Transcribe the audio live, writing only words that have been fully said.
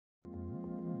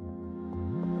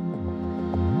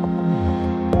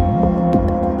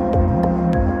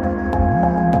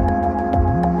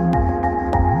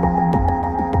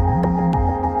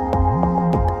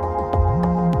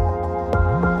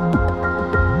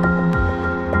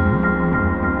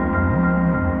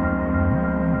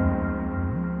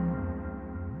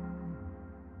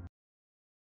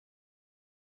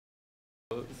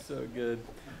So good.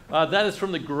 That is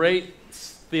from the great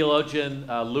theologian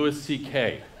Louis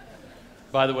C.K.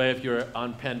 By the way, if you're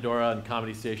on Pandora and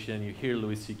Comedy Station and you hear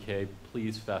Louis C.K.,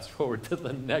 please fast forward to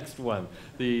the next one.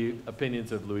 The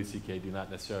opinions of Louis C.K. do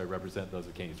not necessarily represent those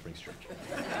of Canyon Springs Church.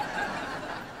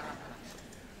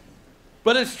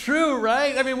 But it's true,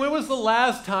 right? I mean, when was the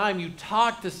last time you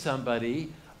talked to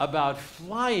somebody about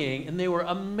flying and they were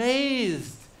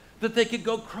amazed that they could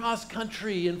go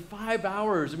cross-country in 5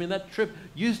 hours? I mean, that trip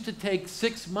used to take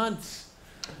 6 months,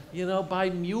 you know, by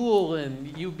mule,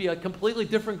 and you'd be a completely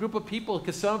different group of people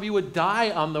because some of you would die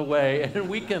on the way, and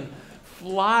we can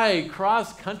fly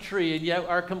cross-country, and yet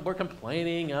we're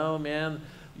complaining, oh man,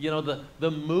 you know,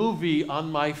 the movie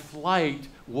on my flight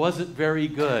wasn't very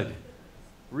good.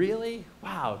 Really?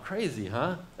 Wow, crazy,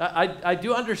 huh? I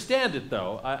do understand it,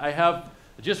 though. I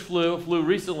just flew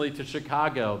recently to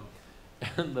Chicago,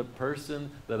 and the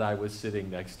person that I was sitting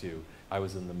next to, I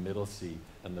was in the middle seat,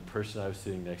 and the person I was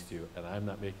sitting next to, and I'm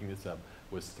not making this up,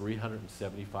 was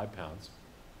 375 pounds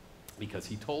because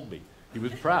he told me. He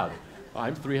was proud.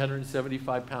 I'm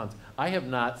 375 pounds. I have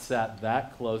not sat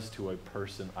that close to a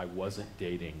person I wasn't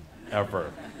dating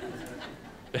ever.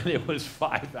 And it was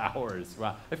 5 hours.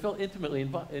 Wow. I felt intimately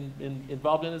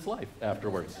involved in his life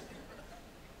afterwards.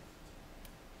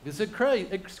 It's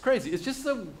crazy. It's just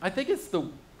I think it's the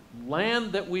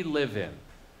land that we live in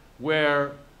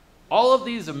where all of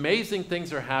these amazing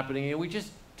things are happening and we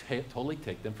just totally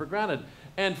take them for granted.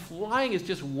 And flying is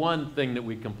just one thing that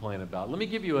we complain about. Let me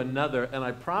give you another, and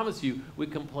I promise you we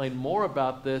complain more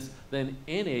about this than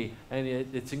any, and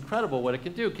it's incredible what it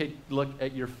can do. Okay, look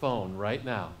at your phone right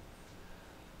now.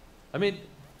 I mean,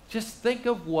 just think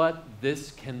of what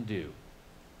this can do.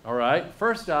 All right?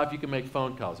 First off, you can make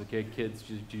phone calls. Okay, kids,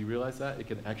 do you realize that? It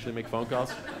can actually make phone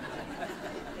calls.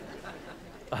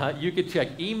 You can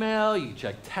check email, you can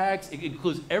check text. It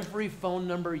includes every phone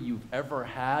number you've ever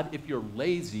had. If you're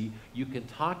lazy, you can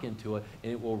talk into it,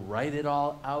 and it will write it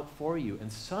all out for you. And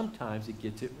sometimes it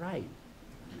gets it right.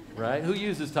 Right? Who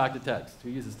uses talk to text? Who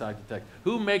uses talk to text?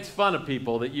 Who makes fun of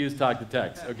people that use talk to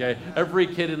text? Okay? Every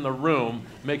kid in the room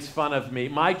makes fun of me.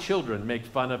 My children make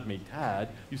fun of me. Dad,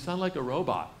 you sound like a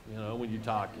robot, you know, when you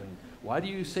talk. And why do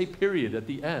you say period at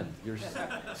the end? You're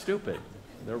stupid.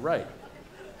 They're right.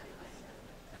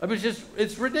 I mean,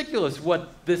 it's ridiculous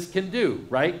what this can do,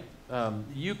 right?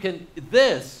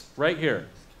 This right here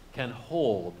can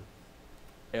hold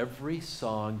every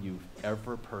song you've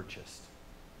ever purchased.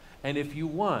 And if you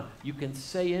want, you can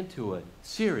say into it,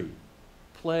 Siri,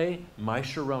 play My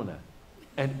Sharona,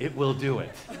 and it will do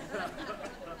it.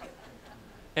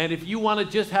 And if you want to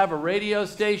just have a radio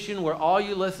station where all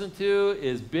you listen to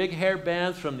is big hair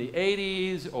bands from the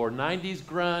 80s or 90s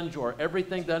grunge or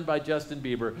everything done by Justin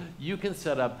Bieber, you can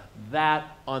set up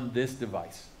that on this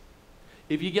device.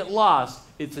 If you get lost,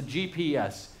 it's a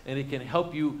GPS, and it can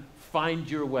help you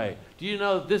find your way. Do you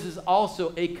know this is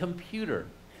also a computer?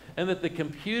 And that the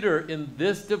computer in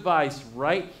this device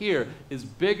right here is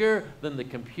bigger than the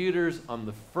computers on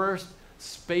the first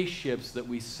spaceships that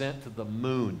we sent to the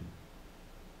moon.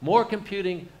 More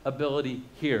computing ability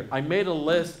here. I made a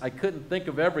list. I couldn't think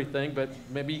of everything, but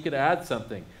maybe you could add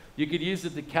something. You could use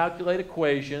it to calculate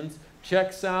equations,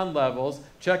 check sound levels,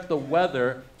 check the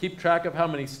weather, keep track of how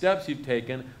many steps you've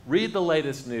taken, read the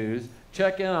latest news,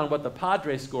 check in on what the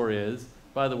Padres score is.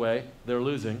 By the way, they're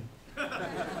losing.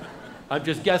 I'm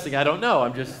just guessing. I don't know.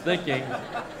 I'm just thinking.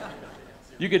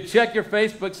 You could check your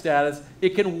Facebook status.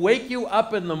 It can wake you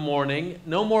up in the morning.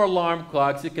 No more alarm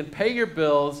clocks. It can pay your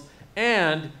bills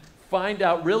and find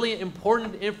out really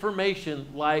important information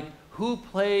like who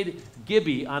played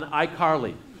Gibby on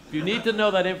iCarly. If you need to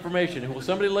know that information, will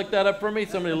somebody look that up for me?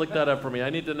 Somebody look that up for me. I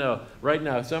need to know right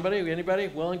now. Somebody? Anybody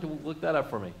willing to look that up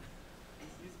for me?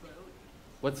 He's a Biola.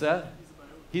 What's that?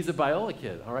 He's a Biola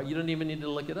kid. All right. You don't even need to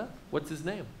look it up. What's his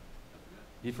name?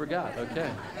 You forgot, okay.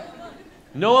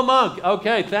 Noah Monk,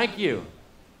 okay, thank you.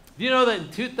 Do you know that in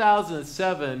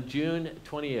 2007, June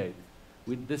 28th,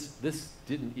 this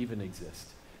didn't even exist.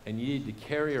 And you need to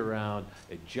carry around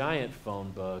a giant phone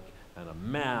book and a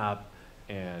map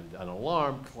and an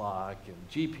alarm clock and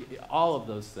GPS, all of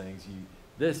those things.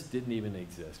 This didn't even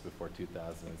exist before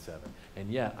 2007.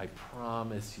 And yet, I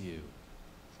promise you,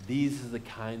 these are the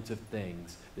kinds of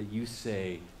things that you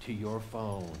say to your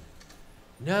phone.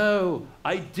 No,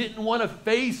 I didn't want to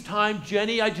FaceTime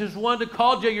Jenny. I just wanted to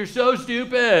call Jenny. You're so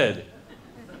stupid.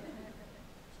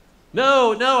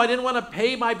 No, I didn't want to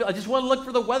pay my bill. I just want to look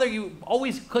for the weather. You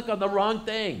always click on the wrong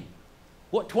thing.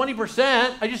 What,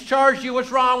 20%? I just charged you. What's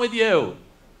wrong with you?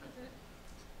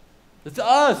 It's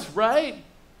us, right?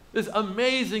 This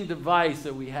amazing device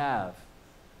that we have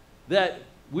that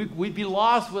We'd be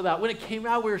lost without. When it came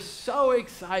out, we were so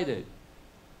excited.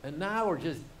 And now we're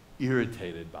just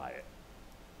irritated by it.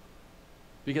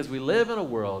 Because we live in a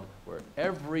world where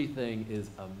everything is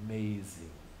amazing.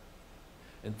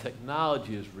 And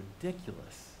technology is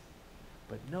ridiculous.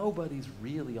 But nobody's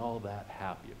really all that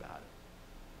happy about it.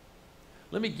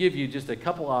 Let me give you just a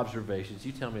couple observations.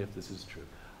 You tell me if this is true.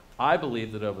 I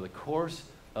believe that over the course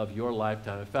of your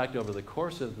lifetime, in fact, over the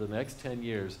course of the next 10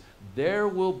 years, there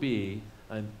will be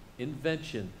an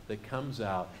invention that comes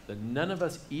out that none of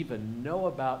us even know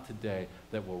about today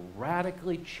that will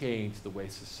radically change the way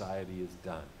society is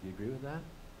done. Do you agree with that?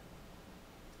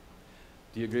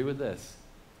 Do you agree with this?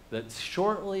 That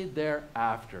shortly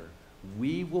thereafter,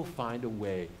 we will find a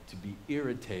way to be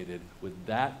irritated with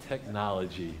that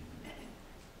technology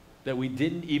that we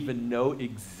didn't even know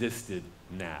existed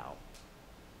now.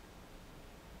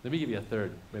 Let me give you a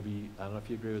third. Maybe, I don't know if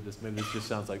you agree with this. Maybe this just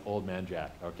sounds like old man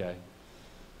Jack, okay?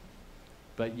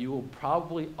 But you will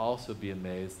probably also be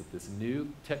amazed that this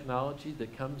new technology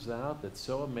that comes out that's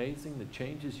so amazing, that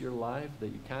changes your life, that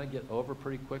you kind of get over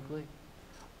pretty quickly,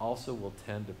 also will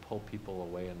tend to pull people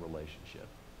away in relationship.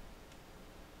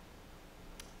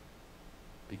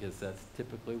 Because that's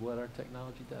typically what our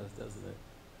technology does, doesn't it?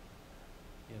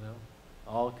 You know?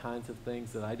 All kinds of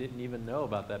things that I didn't even know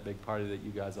about that big party that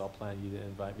you guys all planned you to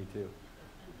invite me to.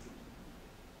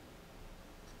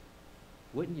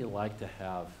 Wouldn't you like to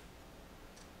have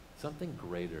something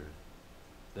greater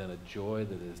than a joy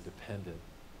that is dependent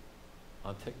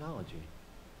on technology?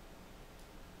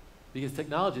 Because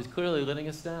technology is clearly letting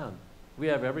us down. We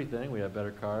have everything. We have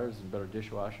better cars and better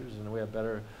dishwashers, and we have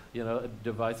better,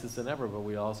 devices than ever, but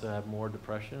we also have more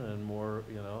depression and more,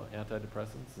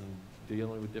 antidepressants and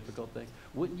dealing with difficult things.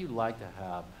 Wouldn't you like to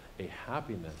have a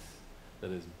happiness that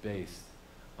is based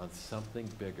on something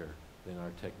bigger than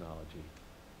our technology?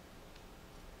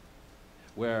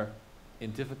 Where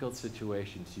in difficult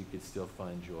situations you could still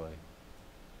find joy.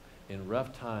 In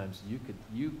rough times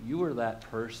you were that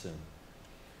person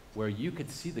where you could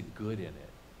see the good in it.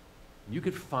 You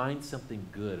could find something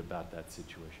good about that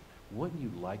situation. Wouldn't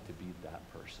you like to be that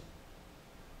person?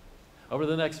 Over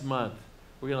the next month,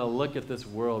 we're going to look at this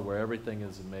world where everything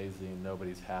is amazing and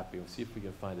nobody's happy. We'll see if we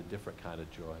can find a different kind of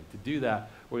joy. To do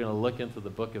that, we're going to look into the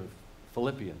book of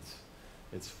Philippians.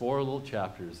 It's 4 little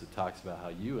chapters that talks about how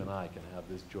you and I can have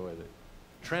this joy that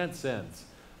transcends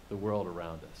the world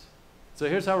around us. So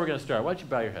here's how we're going to start. Why don't you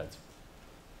bow your heads?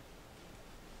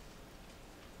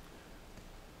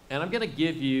 And I'm going to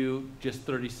give you just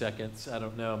 30 seconds. I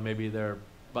don't know, maybe there are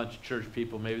a bunch of church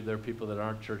people, maybe there are people that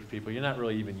aren't church people. You're not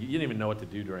really you didn't even know what to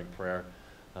do during prayer.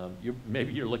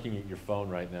 Maybe you're looking at your phone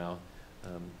right now.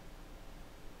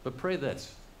 But pray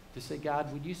this. Just say,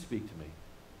 God, would you speak to me?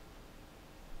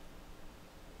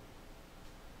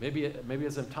 Maybe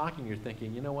as I'm talking, you're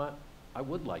thinking, you know what? I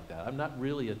would like that. I'm not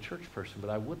really a church person, but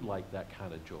I would like that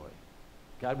kind of joy.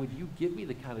 God, would you give me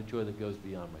the kind of joy that goes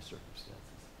beyond my circumstances?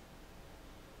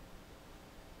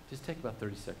 Just take about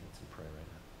 30 seconds and pray right now.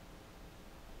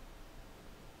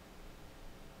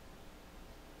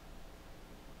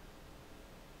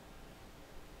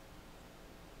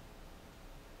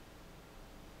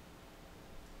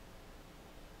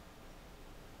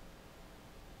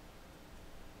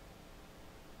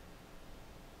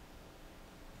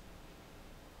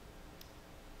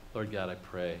 Lord God, I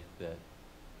pray that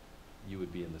you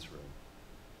would be in this room.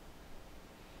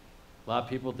 A lot of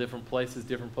people, different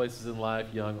places in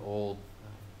life, young, old.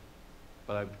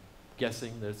 But I'm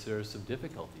guessing that there's some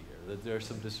difficulty here, that there's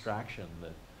some distraction,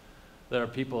 that there are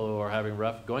people who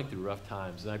are going through rough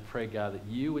times. And I pray, God, that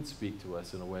you would speak to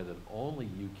us in a way that only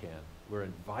you can. We're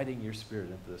inviting your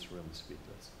Spirit into this room to speak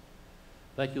to us.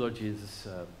 Thank you, Lord Jesus,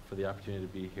 for the opportunity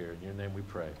to be here. In your name we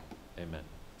pray. Amen.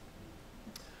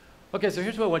 Okay, so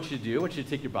here's what I want you to do. I want you to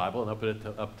take your Bible and open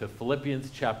it up to Philippians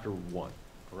chapter 1.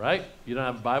 All right? If you don't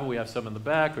have a Bible, we have some in the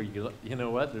back, or you know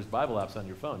what? There's Bible apps on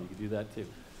your phone. You can do that too.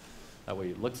 That way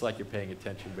it looks like you're paying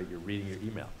attention, but you're reading your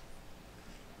email.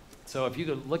 So if you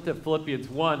could look at Philippians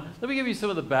 1, let me give you some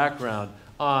of the background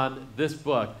on this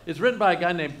book. It's written by a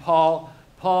guy named Paul.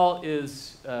 Paul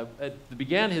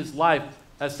began his life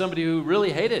as somebody who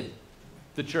really hated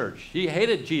the church. He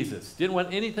hated Jesus, didn't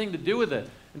want anything to do with it.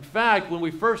 In fact, when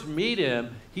we first meet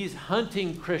him, he's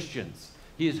hunting Christians.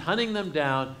 He is hunting them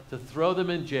down to throw them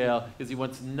in jail because he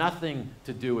wants nothing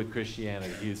to do with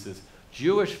Christianity. He's this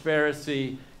Jewish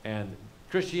Pharisee, and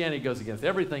Christianity goes against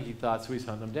everything he thought, so he's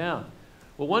hunting them down.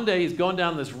 Well, one day he's going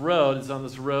down this road. He's on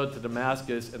this road to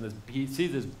Damascus, and he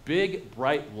sees this big,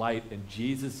 bright light, and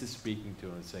Jesus is speaking to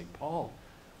him and saying, Paul,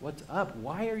 what's up?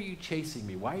 Why are you chasing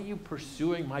me? Why are you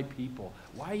pursuing my people?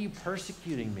 Why are you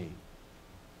persecuting me?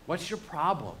 What's your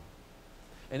problem?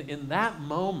 And in that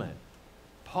moment,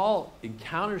 Paul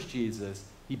encounters Jesus.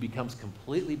 He becomes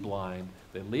completely blind.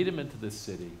 They lead him into this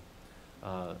city.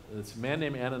 This man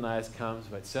named Ananias comes,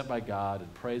 sent by God,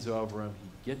 and prays over him.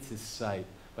 He gets his sight.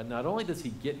 But not only does he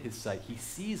get his sight, he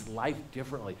sees life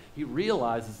differently. He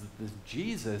realizes that this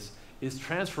Jesus is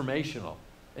transformational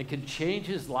and can change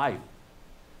his life.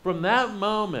 From that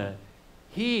moment,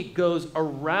 he goes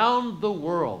around the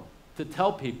world to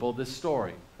tell people this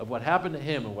story of what happened to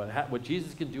him and what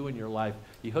Jesus can do in your life.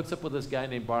 He hooks up with this guy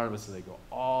named Barnabas, and they go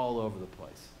all over the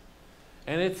place.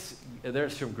 And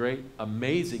there's some great,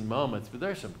 amazing moments, but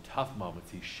there's some tough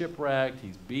moments. He's shipwrecked,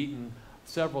 he's beaten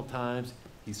several times,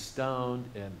 he's stoned,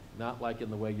 and not like in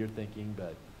the way you're thinking,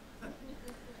 but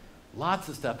lots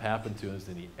of stuff happened to him,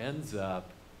 and he ends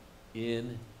up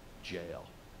in jail,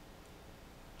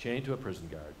 chained to a prison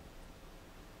guard.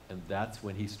 And that's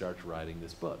when he starts writing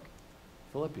this book,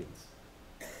 Philippians.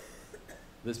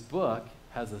 This book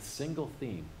has a single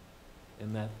theme,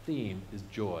 and that theme is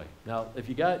joy. Now, if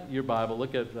you got your Bible,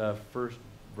 look at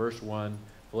verse 1,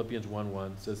 Philippians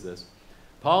 1:1 says this: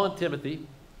 Paul and Timothy,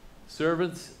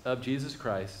 servants of Jesus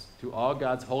Christ, to all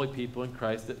God's holy people in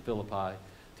Christ at Philippi,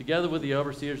 together with the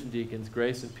overseers and deacons,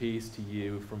 grace and peace to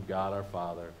you from God our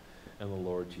Father and the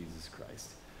Lord Jesus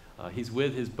Christ. He's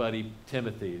with his buddy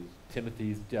Timothy.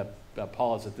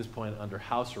 Paul is at this point under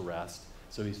house arrest,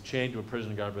 so he's chained to a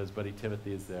prison guard, but his buddy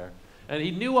Timothy is there. And he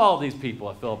knew all these people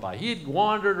at Philippi. He had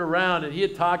wandered around and he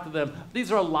had talked to them.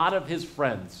 These are a lot of his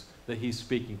friends that he's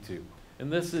speaking to.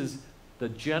 And this is the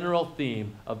general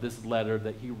theme of this letter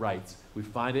that he writes. We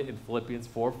find it in Philippians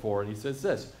 4:4, and he says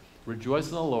this: rejoice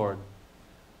in the Lord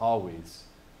always.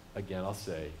 Again, I'll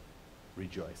say,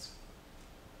 rejoice.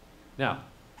 Now,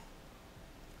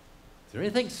 is there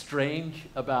anything strange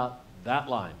about that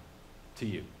line to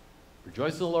you?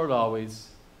 Rejoice in the Lord always.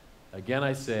 Again,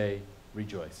 I say,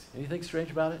 rejoice. Anything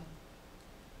strange about it?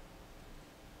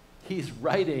 He's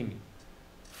writing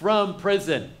from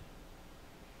prison.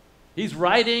 He's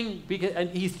writing and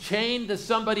he's chained to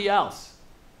somebody else.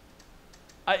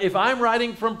 If I'm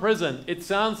writing from prison, it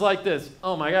sounds like this: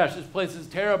 oh my gosh, this place is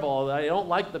terrible. I don't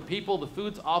like the people, the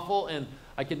food's awful, and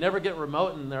I can never get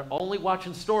remote, and they're only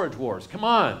watching Storage Wars. Come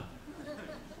on.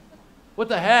 What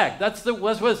the heck? That's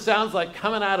what it sounds like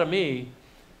coming out of me.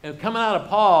 And coming out of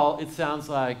Paul, it sounds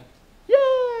like,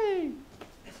 yay!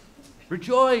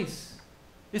 Rejoice.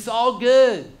 It's all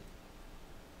good.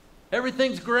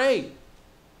 Everything's great.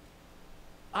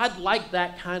 I'd like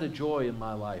that kind of joy in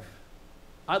my life.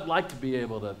 I'd like to be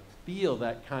able to feel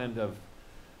that kind of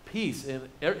peace in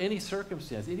any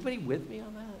circumstance. Anybody with me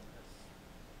on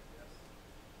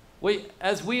that?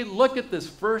 As we look at this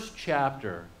first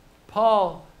chapter,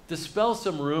 Paul dispels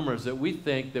some rumors that we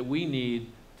think that we need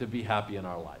to be happy in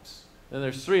our lives. And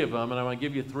there's three of them, and I want to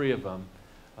give you three of them.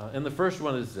 And the first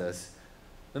one is this,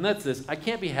 and that's this: I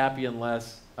can't be happy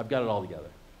unless I've got it all together.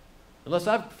 Unless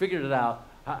I've figured it out,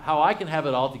 how I can have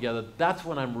it all together, that's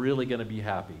when I'm really going to be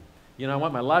happy. You know, I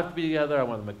want my life to be together, I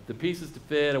want the pieces to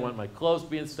fit, I want my clothes to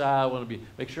be in style, I want to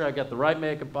make sure I got the right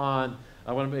makeup on,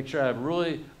 I want to make sure I have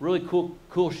really, really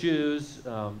cool shoes.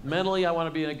 Mentally, I want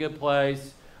to be in a good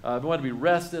place. I want to be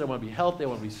rested, I want to be healthy, I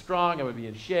want to be strong, I want to be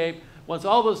in shape. Once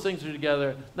all those things are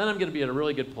together, then I'm going to be in a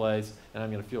really good place, and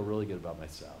I'm going to feel really good about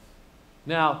myself.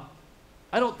 Now,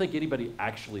 I don't think anybody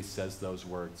actually says those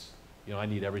words. You know, I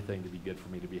need everything to be good for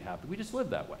me to be happy. We just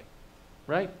live that way,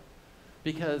 right?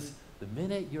 Because the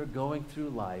minute you're going through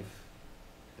life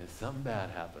and something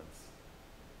bad happens,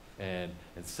 and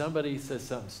somebody says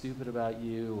something stupid about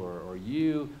you, or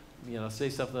you say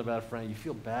something about a friend, you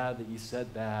feel bad that you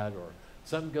said that, or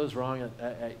something goes wrong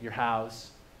at your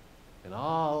house, and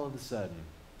all of a sudden,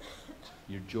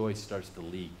 your joy starts to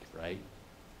leak, right?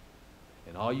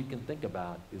 And all you can think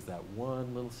about is that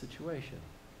one little situation.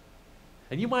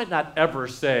 And you might not ever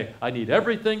say, I need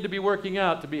everything to be working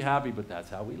out to be happy, but that's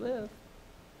how we live.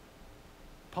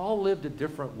 Paul lived a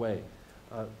different way.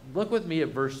 Look with me at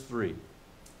verse 3.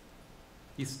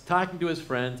 He's talking to his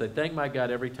friends. I thank my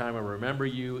God every time I remember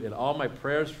you. In all my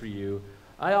prayers for you,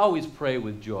 I always pray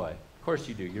with joy. Of course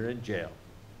you do. You're in jail.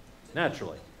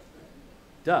 Naturally.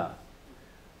 Duh.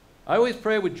 I always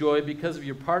pray with joy because of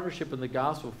your partnership in the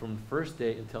gospel from the first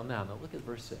day until now. Now look at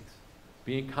verse 6.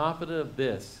 Being confident of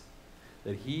this,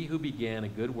 that he who began a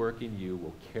good work in you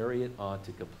will carry it on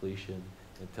to completion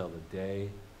until the day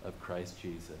of Christ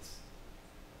Jesus.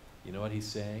 You know what he's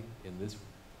saying in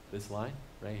this line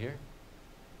right here?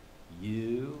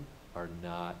 You are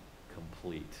not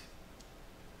complete.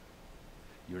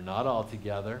 You're not all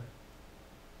together.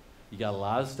 You got a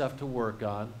lot of stuff to work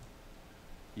on.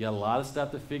 You got a lot of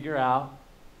stuff to figure out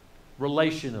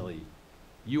relationally,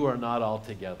 you are not all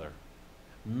together.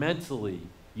 Mentally,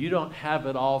 you don't have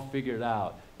it all figured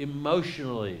out.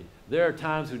 Emotionally, there are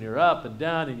times when you're up and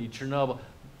down and you Chernobyl.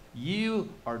 You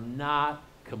are not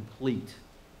complete.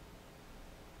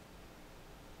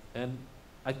 And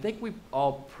I think we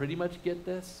all pretty much get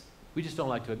this. We just don't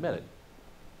like to admit it.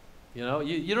 You know,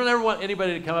 you don't ever want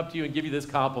anybody to come up to you and give you this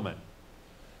compliment.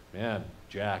 Man,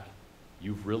 Jack,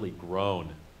 you've really grown.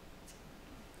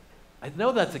 I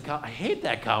know that's I hate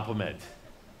that compliment.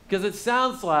 Because it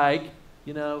sounds like,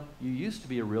 you know, you used to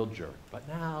be a real jerk, but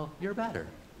now you're better.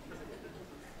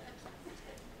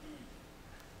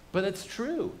 But it's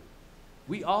true.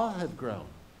 We all have grown.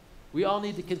 We all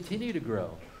need to continue to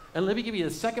grow. And let me give you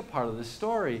the second part of the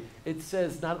story. It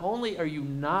says, not only are you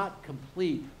not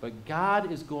complete, but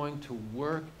God is going to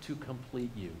work to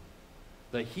complete you.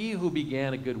 That he who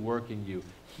began a good work in you,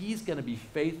 he's going to be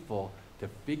faithful to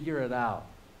figure it out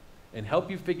and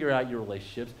help you figure out your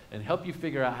relationships and help you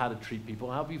figure out how to treat people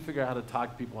and help you figure out how to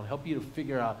talk to people and help you to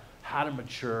figure out how to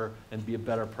mature and be a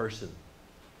better person.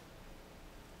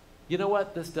 You know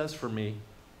what this does for me?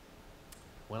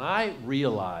 When I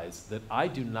realize that I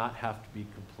do not have to be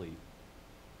complete,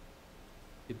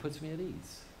 it puts me at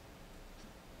ease.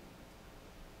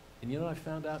 And you know what I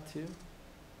found out too?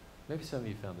 Maybe some of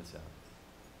you found this out.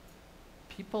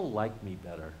 People like me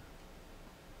better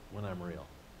when I'm real.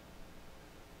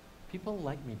 People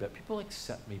like me better. People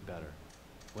accept me better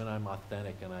when I'm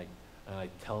authentic and I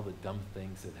tell the dumb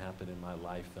things that happen in my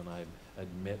life and I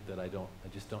admit that I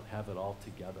just don't have it all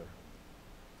together.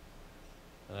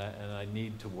 And I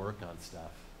need to work on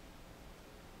stuff.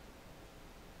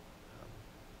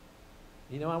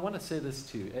 You know, I want to say this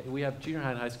too. We have junior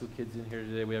high and high school kids in here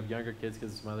today. We have younger kids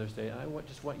because it's Mother's Day. I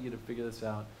just want you to figure this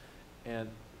out. And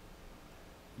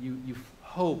you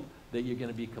hope that you're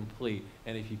going to be complete.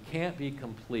 And if you can't be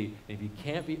complete, and if you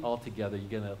can't be all together, you're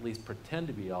going to at least pretend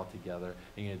to be all together.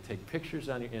 And you're going to take pictures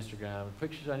on your Instagram,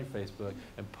 pictures on your Facebook,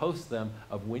 and post them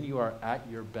of when you are at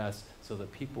your best so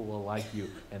that people will like you.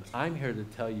 And I'm here to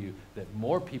tell you that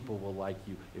more people will like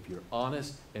you if you're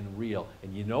honest and real.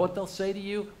 And you know what they'll say to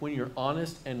you when you're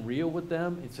honest and real with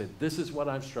them? And say, this is what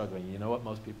I'm struggling. You know what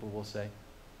most people will say?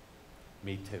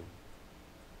 Me too.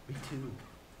 Me too.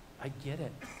 I get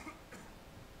it.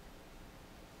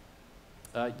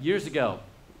 Years ago,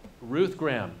 Ruth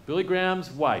Graham, Billy Graham's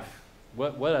wife.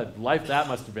 What a life that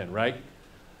must have been, right?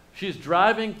 She's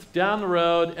driving down the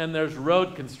road and there's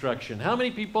road construction. How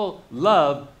many people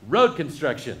love road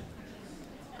construction?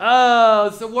 Oh,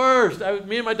 it's the worst.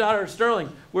 Me and my daughter Sterling,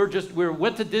 we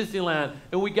went to Disneyland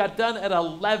and we got done at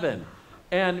 11.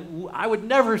 And I would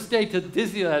never stay to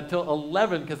Disneyland until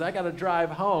 11 because I got to drive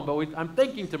home. But I'm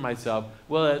thinking to myself,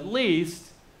 well, at least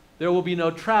there will be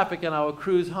no traffic and I will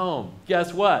cruise home.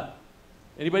 Guess what?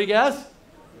 Anybody guess?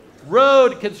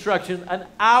 Road construction, an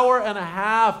hour and a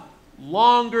half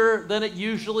longer than it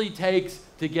usually takes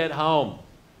to get home.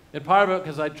 And part of it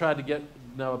because I tried to get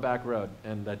a back road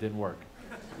and that didn't work.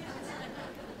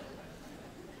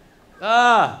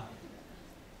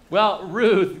 Well,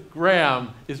 Ruth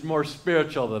Graham is more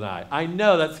spiritual than I. I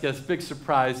know that's a big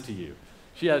surprise to you.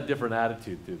 She had a different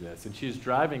attitude through this, and she's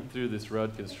driving through this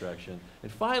road construction.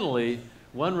 And finally,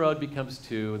 one road becomes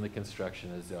two, and the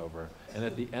construction is over. And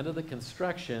at the end of the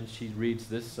construction, she reads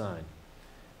this sign.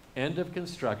 End of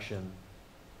construction,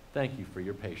 thank you for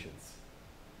your patience.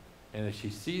 And as she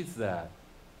sees that,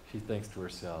 she thinks to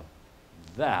herself,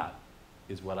 that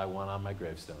is what I want on my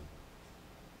gravestone.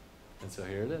 And so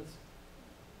here it is.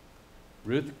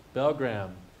 Ruth Bell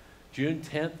Graham, June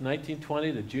 10th,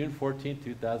 1920 to June 14th,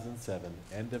 2007.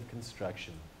 End of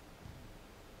construction.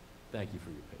 Thank you for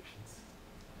your patience.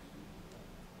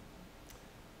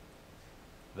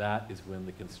 That is when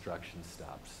the construction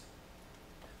stops.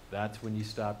 That's when you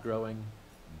stop growing.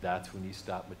 That's when you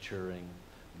stop maturing.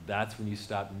 That's when you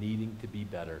stop needing to be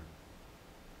better.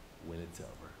 When it's over.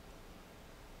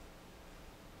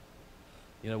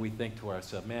 You know, we think to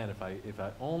ourselves, man, if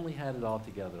I only had it all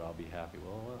together, I'll be happy.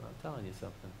 Well, I'm telling you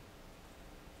something.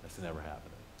 That's never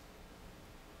happening.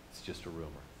 It's just a rumor.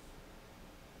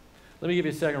 Let me give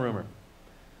you a second rumor.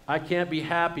 I can't be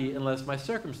happy unless my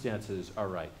circumstances are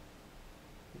right.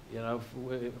 You know,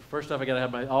 first off, I got to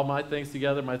have all my things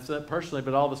together, myself personally,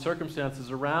 but all the circumstances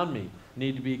around me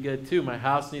need to be good too. My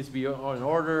house needs to be in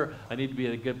order. I need to be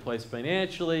in a good place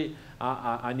financially.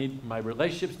 My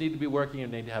relationships need to be working. I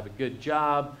need to have a good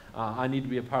job. I need to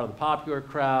be a part of the popular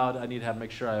crowd. I need to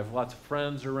make sure I have lots of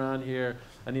friends around here.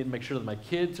 I need to make sure that my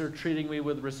kids are treating me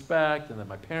with respect and that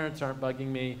my parents aren't bugging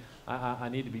me. I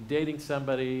need to be dating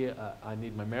somebody. I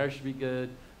need my marriage to be good.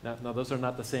 Now, those are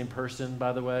not the same person,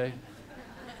 by the way.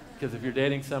 Because if you're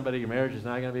dating somebody, your marriage is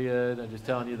not going to be good. I'm just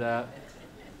telling you that.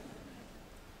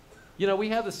 You know, we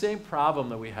have the same problem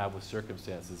that we have with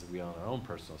circumstances that we own our own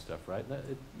personal stuff, right?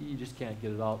 You just can't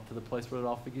get it all to the place where it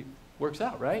all works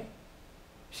out, right?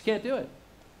 You just can't do it.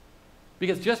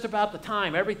 Because just about the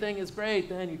time everything is great,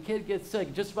 then your kid gets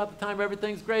sick. Just about the time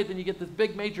everything's great, then you get this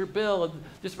big major bill. And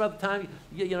just about the time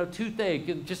you get, toothache.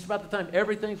 And just about the time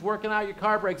everything's working out, your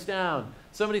car breaks down.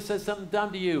 Somebody says something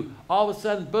dumb to you. All of a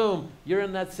sudden, boom, you're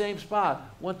in that same spot.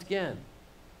 Once again,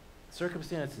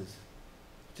 circumstances.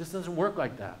 It just doesn't work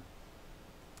like that.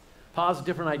 Paul has a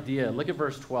different idea. Look at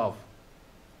verse 12.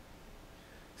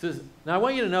 It says, now I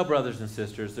want you to know, brothers and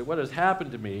sisters, that what has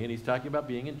happened to me, and he's talking about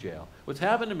being in jail, what's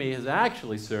happened to me has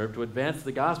actually served to advance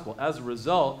the gospel. As a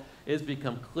result, it has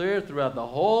become clear throughout the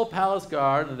whole palace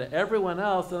guard and to everyone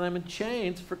else that I'm in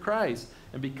chains for Christ.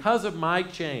 And because of my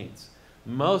chains,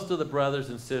 most of the brothers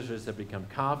and sisters have become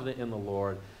confident in the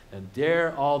Lord and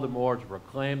dare all the more to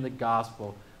proclaim the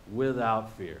gospel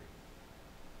without fear.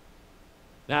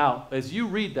 Now, as you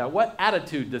read that, what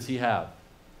attitude does he have?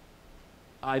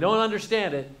 I don't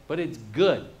understand it, but it's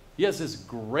good. He has this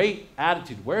great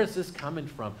attitude. Where is this coming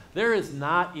from? There is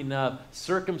not enough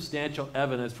circumstantial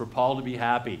evidence for Paul to be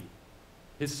happy.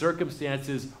 His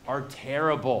circumstances are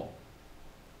terrible.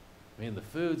 I mean, the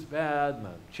food's bad, and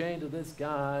I'm chained to this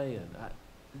guy, and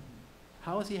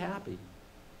how is he happy?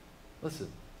 Listen,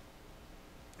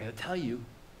 I'm going to tell you,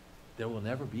 there will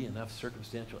never be enough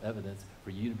circumstantial evidence for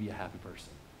you to be a happy person.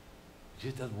 It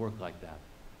just doesn't work like that.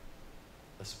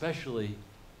 Especially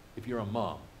if you're a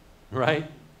mom, right?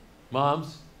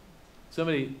 Moms,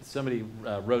 somebody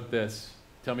wrote this.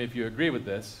 Tell me if you agree with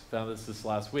this. Found this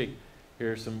last week.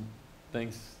 Here are some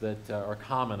things that are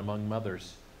common among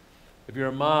mothers. If you're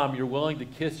a mom, you're willing to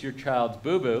kiss your child's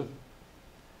boo-boo,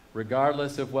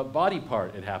 regardless of what body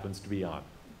part it happens to be on.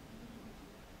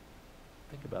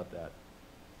 Think about that.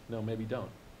 No, maybe don't.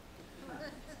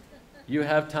 You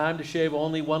have time to shave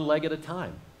only one leg at a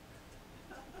time.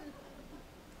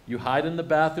 You hide in the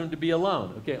bathroom to be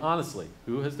alone. Okay, honestly,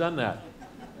 who has done that?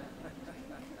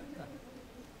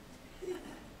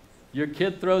 Your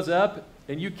kid throws up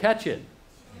and you catch it.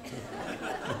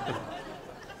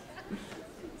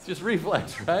 It's just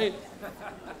reflex, right?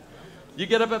 You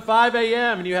get up at 5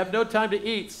 a.m. and you have no time to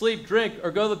eat, sleep, drink,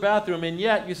 or go to the bathroom, and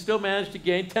yet you still manage to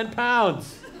gain 10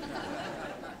 pounds.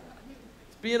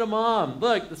 Being a mom,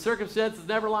 look, the circumstances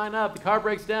never line up. The car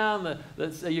breaks down.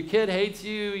 Your kid hates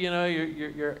you.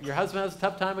 Your husband has a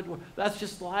tough time. That's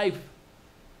just life.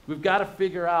 We've got to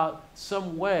figure out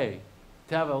some way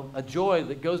to have a joy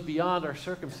that goes beyond our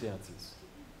circumstances.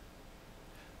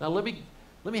 Now, let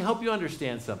me help you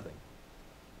understand something.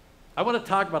 I want to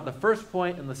talk about the first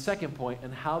point and the second point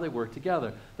and how they work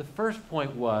together. The first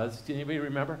point was, did anybody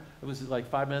remember? It was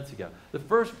like 5 minutes ago. The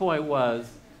first point was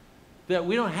that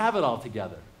we don't have it all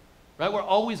together, right? We're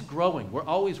always growing. We're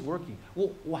always working.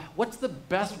 Well, what's the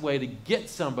best way to get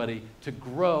somebody to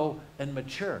grow and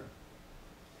mature?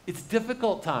 It's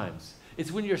difficult times. It's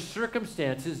when your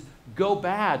circumstances go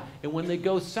bad and when they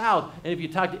go south. And if you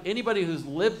talk to anybody who's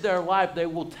lived their life, they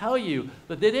will tell you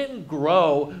that they didn't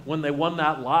grow when they won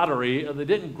that lottery, or they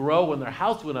didn't grow when their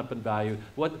house went up in value.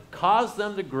 What caused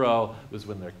them to grow was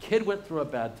when their kid went through a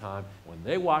bad time, when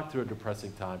they walked through a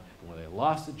depressing time, and when they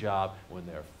lost a job, when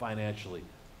they're financially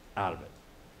out of it.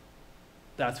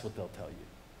 That's what they'll tell you.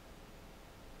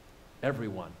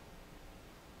 Everyone.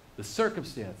 The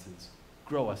circumstances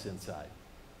grow us inside.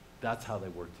 That's how they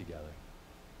work together.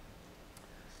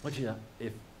 I want you to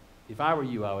know, if I were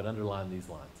you, I would underline these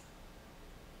lines.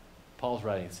 Paul's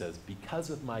writing says, because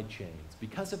of my chains,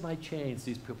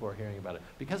 these people are hearing about it.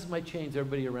 Because of my chains,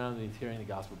 everybody around me is hearing the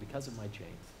gospel. Because of my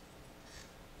chains.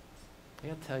 I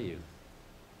gotta tell you,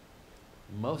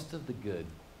 most of the good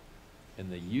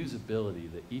and the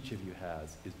usability that each of you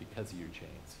has is because of your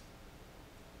chains.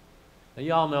 Now,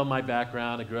 you all know my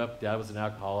background. I grew up, Dad was an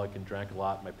alcoholic and drank a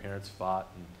lot. My parents fought,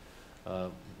 and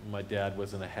my dad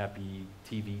wasn't a happy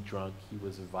TV drunk. He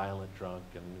was a violent drunk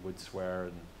and would swear.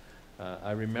 And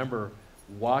I remember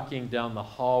walking down the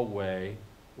hallway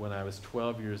when I was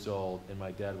 12 years old, and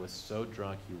my dad was so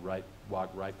drunk he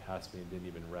walked right past me and didn't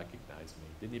even recognize me,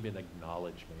 didn't even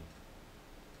acknowledge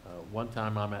me. One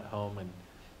time I'm at home and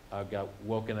I got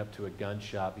woken up to a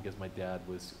gunshot because my dad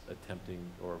was attempting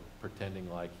or pretending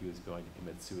like he was going to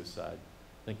commit suicide.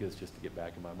 I think it was just to get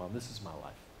back at my mom. This is my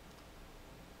life.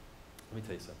 Let me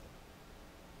tell you something.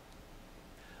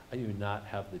 I do not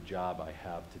have the job I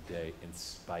have today in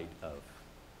spite of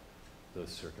those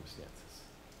circumstances.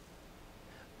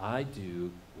 I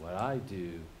do what I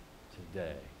do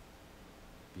today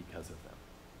because of them.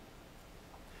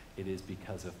 It is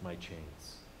because of my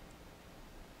chains.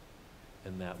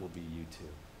 And that will be you too.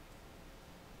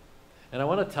 And I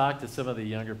want to talk to some of the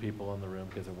younger people in the room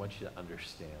because I want you to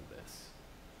understand this.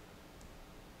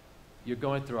 You're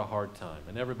going through a hard time,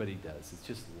 and everybody does. It's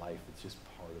just life. It's just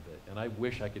part of it. And I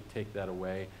wish I could take that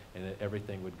away and that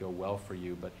everything would go well for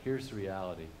you. But here's the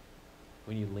reality.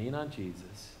 When you lean on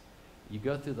Jesus, you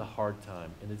go through the hard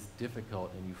time, and it's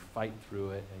difficult, and you fight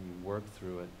through it, and you work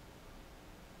through it.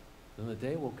 Then the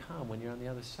day will come when you're on the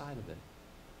other side of it.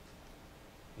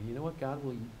 And you know what God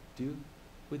will do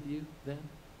with you then?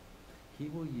 He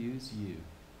will use you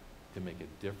to make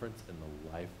a difference in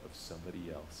the life of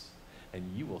somebody else.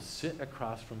 And you will sit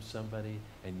across from somebody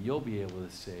and you'll be able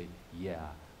to say, yeah,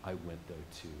 I went there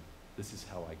too. This is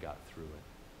how I got through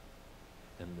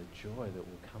it. And the joy that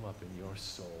will come up in your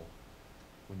soul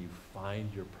when you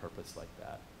find your purpose like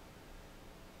that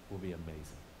will be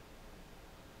amazing.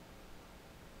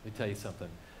 Let me tell you something.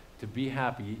 To be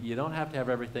happy, you don't have to have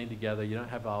everything together. You don't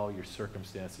have all your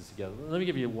circumstances together. Let me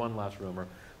give you one last rumor.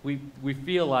 We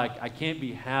feel like I can't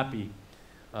be happy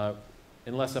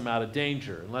unless I'm out of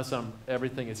danger, unless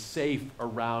everything is safe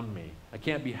around me. I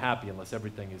can't be happy unless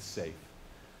everything is safe.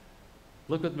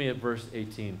 Look with me at verse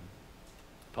 18.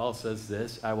 Paul says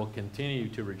this, I will continue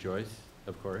to rejoice,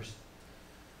 of course,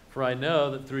 for I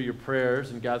know that through your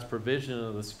prayers and God's provision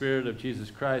of the Spirit of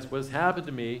Jesus Christ, what has happened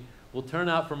to me will turn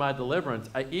out for my deliverance.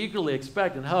 I eagerly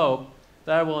expect and hope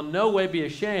that I will in no way be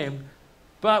ashamed,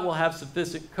 but will have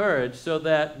sufficient courage, so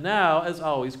that now, as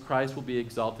always, Christ will be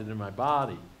exalted in my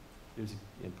body. Here's an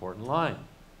important line.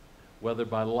 Whether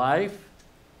by life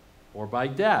or by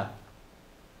death.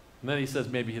 And then he says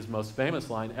maybe his most famous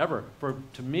line ever. For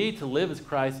to me to live is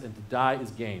Christ and to die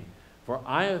is gain. For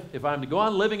if I am to go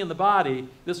on living in the body,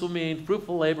 this will mean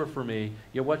fruitful labor for me.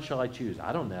 Yet what shall I choose?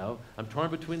 I don't know. I'm torn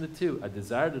between the two. I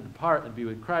desire to depart and be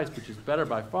with Christ, which is better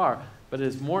by far, but it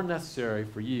is more necessary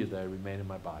for you that I remain in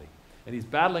my body. And he's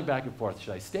battling back and forth.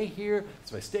 Should I stay here?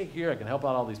 So if I stay here, I can help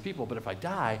out all these people. But if I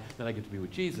die, then I get to be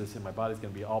with Jesus, and my body's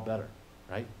going to be all better,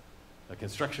 right? The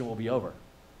construction will be over.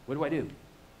 What do I do?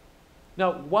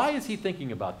 Now, why is he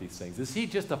thinking about these things? Is he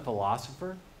just a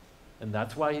philosopher? And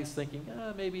that's why he's thinking,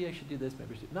 maybe I should do this,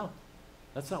 maybe I should. No,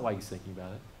 that's not why he's thinking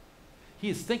about it. He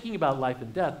is thinking about life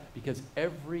and death because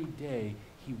every day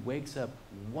he wakes up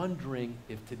wondering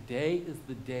if today is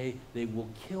the day they will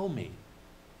kill me.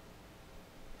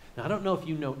 Now, I don't know if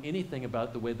you know anything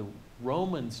about the way the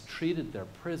Romans treated their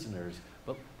prisoners,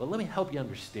 but let me help you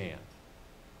understand.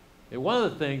 And one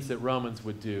of the things that Romans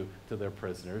would do to their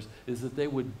prisoners is that they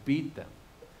would beat them.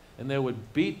 And they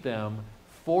would beat them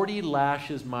 40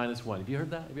 lashes minus one. Have you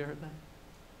heard that? Have you heard that?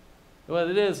 What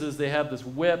it is they have this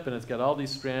whip, and it's got all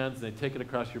these strands, and they take it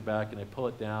across your back, and they pull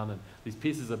it down, and these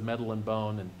pieces of metal and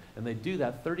bone, and they do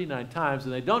that 39 times,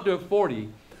 and they don't do it 40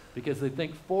 because they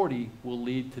think 40 will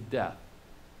lead to death.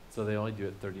 So they only do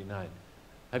it 39.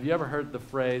 Have you ever heard the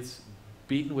phrase,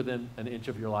 beaten within an inch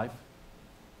of your life?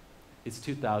 It's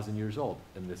 2,000 years old,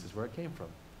 and this is where it came from.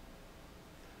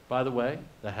 By the way,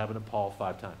 that happened to Paul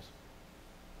 5 times.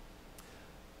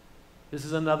 This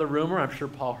is another rumor. I'm sure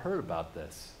Paul heard about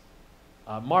this.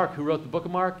 Mark, who wrote the book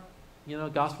of Mark,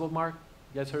 Gospel of Mark,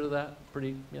 you guys heard of that?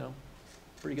 Pretty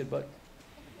good book.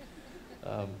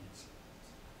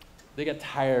 They got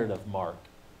tired of Mark.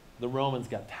 The Romans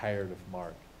got tired of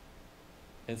Mark.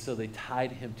 And so they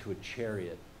tied him to a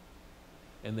chariot,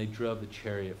 and they drove the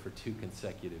chariot for 2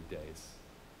 consecutive days.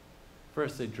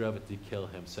 First, they drove it to kill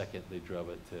him. Second, they drove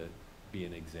it to be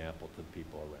an example to the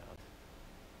people around.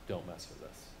 Don't mess with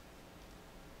us.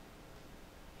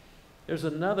 There's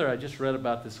another, I just read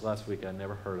about this last week, I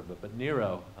never heard of it, but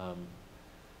Nero,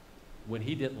 when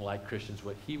he didn't like Christians,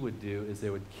 what he would do is they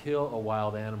would kill a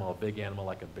wild animal, a big animal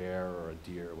like a bear or a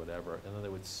deer or whatever, and then they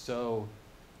would sew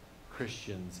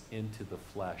Christians into the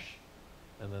flesh,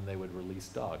 and then they would release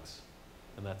dogs.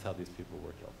 And that's how these people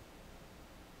were killed.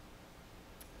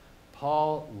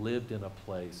 Paul lived in a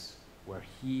place where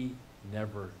he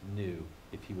never knew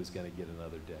if he was going to get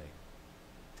another day.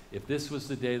 If this was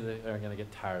the day that they're going to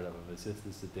get tired of him, if this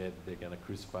is the day that they're going to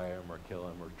crucify him or kill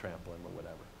him or trample him or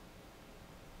whatever.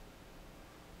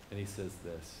 And he says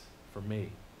this, for me,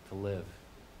 to live,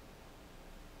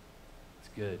 it's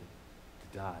good.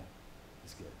 To die,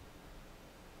 it's good.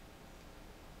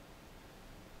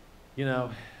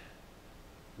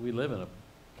 We live in a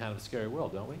kind of scary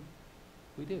world, don't we?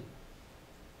 We do.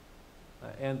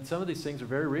 And some of these things are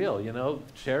very real.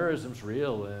 Terrorism's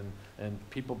real, and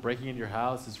people breaking into your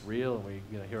house is real, and we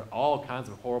hear all kinds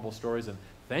of horrible stories. And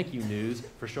thank you, news,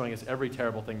 for showing us every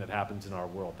terrible thing that happens in our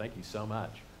world. Thank you so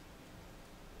much.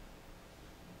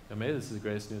 And maybe this is the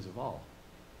greatest news of all.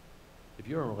 If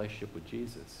you're in a relationship with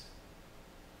Jesus,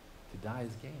 to die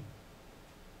is gain.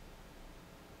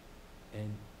 And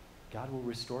God will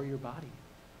restore your body.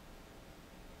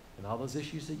 And all those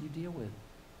issues that you deal with,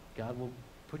 God will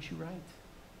put you right.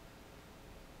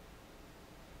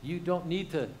 You don't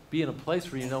need to be in a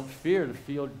place where you don't fear to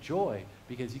feel joy,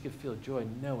 because you can feel joy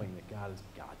knowing that God has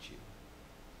got you.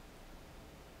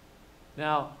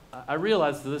 Now, I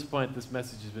realize to this point this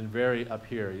message has been very up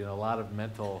here, a lot of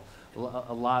mental,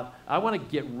 a lot. I want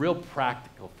to get real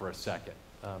practical for a second.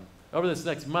 Over this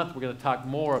next month, we're going to talk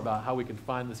more about how we can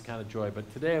find this kind of joy.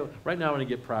 But today, right now, I want to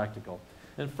get practical.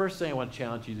 And first thing I want to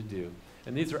challenge you to do,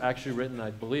 and these are actually written,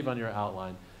 I believe, on your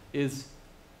outline, is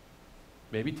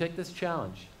maybe take this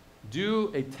challenge.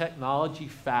 Do a technology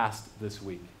fast this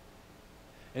week.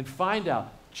 And find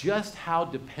out just how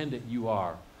dependent you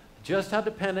are. Just how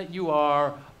dependent you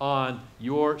are on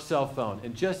your cell phone,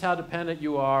 and just how dependent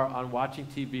you are on watching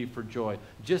TV for joy,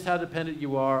 just how dependent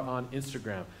you are on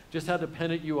Instagram, just how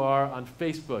dependent you are on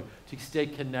Facebook to stay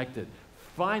connected.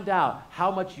 Find out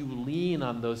how much you lean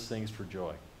on those things for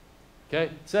joy.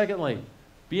 Okay? Secondly,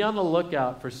 be on the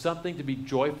lookout for something to be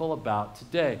joyful about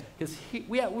today. Because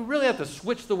we really have to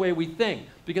switch the way we think.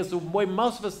 Because the way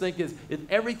most of us think is, if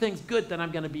everything's good, then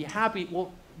I'm going to be happy.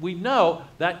 Well, we know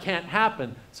that can't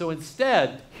happen. So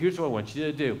instead, here's what I want you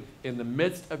to do. In the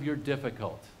midst of your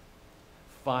difficult,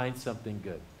 find something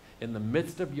good. In the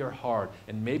midst of your hard,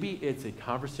 and maybe it's a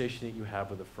conversation that you have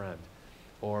with a friend,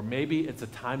 or maybe it's a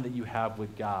time that you have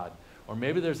with God, or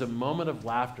maybe there's a moment of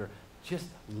laughter. Just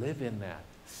live in that.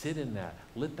 Sit in that.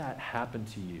 Let that happen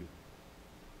to you.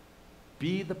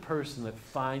 Be the person that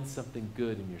finds something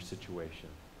good in your situation,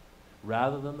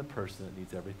 rather than the person that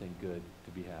needs everything good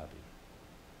to be happy.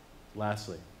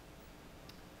 Lastly,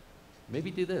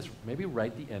 maybe do this. Maybe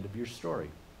write the end of your story.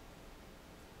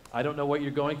 I don't know what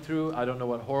you're going through. I don't know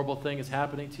what horrible thing is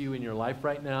happening to you in your life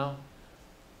right now.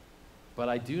 But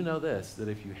I do know this, that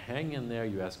if you hang in there,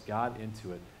 you ask God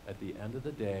into it, at the end of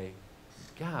the day,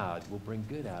 God will bring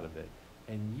good out of it.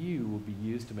 And you will be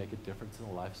used to make a difference in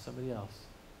the life of somebody else.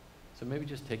 So maybe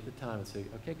just take the time and say,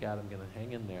 okay, God, I'm going to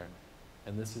hang in there.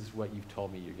 And this is what you've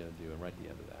told me you're going to do. And write the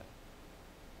end of that.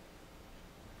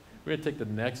 We're going to take the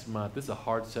next month. This is a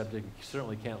hard subject. You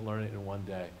certainly can't learn it in one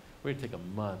day. We're going to take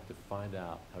a month to find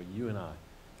out how you and I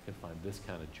can find this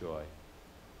kind of joy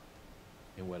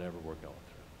in whatever we're going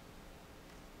through.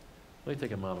 Let me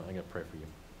take a moment. I'm going to pray for you.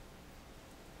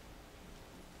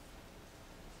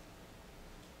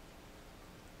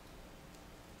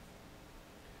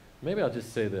 Maybe I'll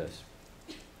just say this.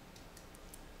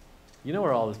 You know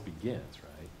where all this begins,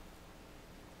 right?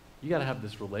 You got to have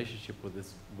this relationship with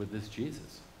this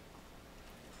Jesus.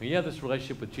 When you have this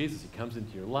relationship with Jesus, he comes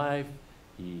into your life.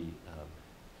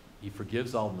 He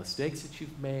forgives all the mistakes that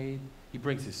you've made. He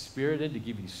brings his Spirit in to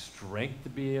give you strength to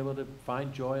be able to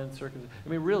find joy in circumstances. I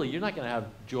mean, really, you're not going to have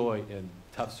joy in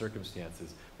tough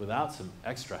circumstances without some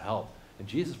extra help. And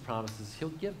Jesus promises he'll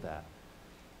give that.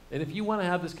 And if you want to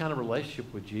have this kind of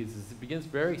relationship with Jesus, it begins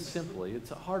very simply.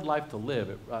 It's a hard life to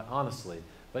live, honestly.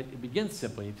 But it begins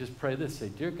simply. You just pray this. Say,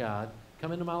 dear God,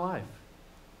 come into my life.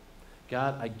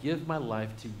 God, I give my life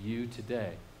to you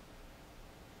today.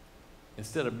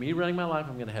 Instead of me running my life,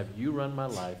 I'm going to have you run my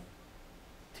life.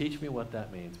 Teach me what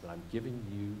that means, but I'm giving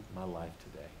you my life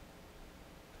today.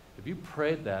 If you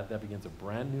prayed that, that begins a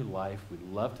brand new life. We'd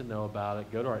love to know about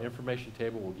it. Go to our information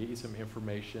table. We'll get you some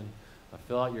information.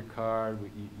 Fill out your card.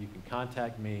 You can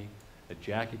contact me at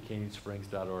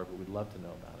jack@canyonsprings.org, but we'd love to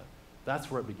know about it. That's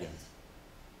where it begins.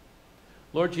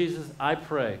 Lord Jesus, I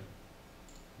pray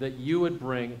that you would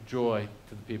bring joy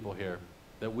to the people here,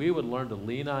 that we would learn to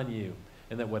lean on you,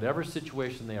 and that whatever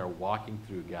situation they are walking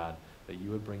through, God, that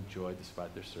you would bring joy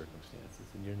despite their circumstances.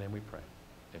 In your name we pray.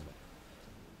 Amen.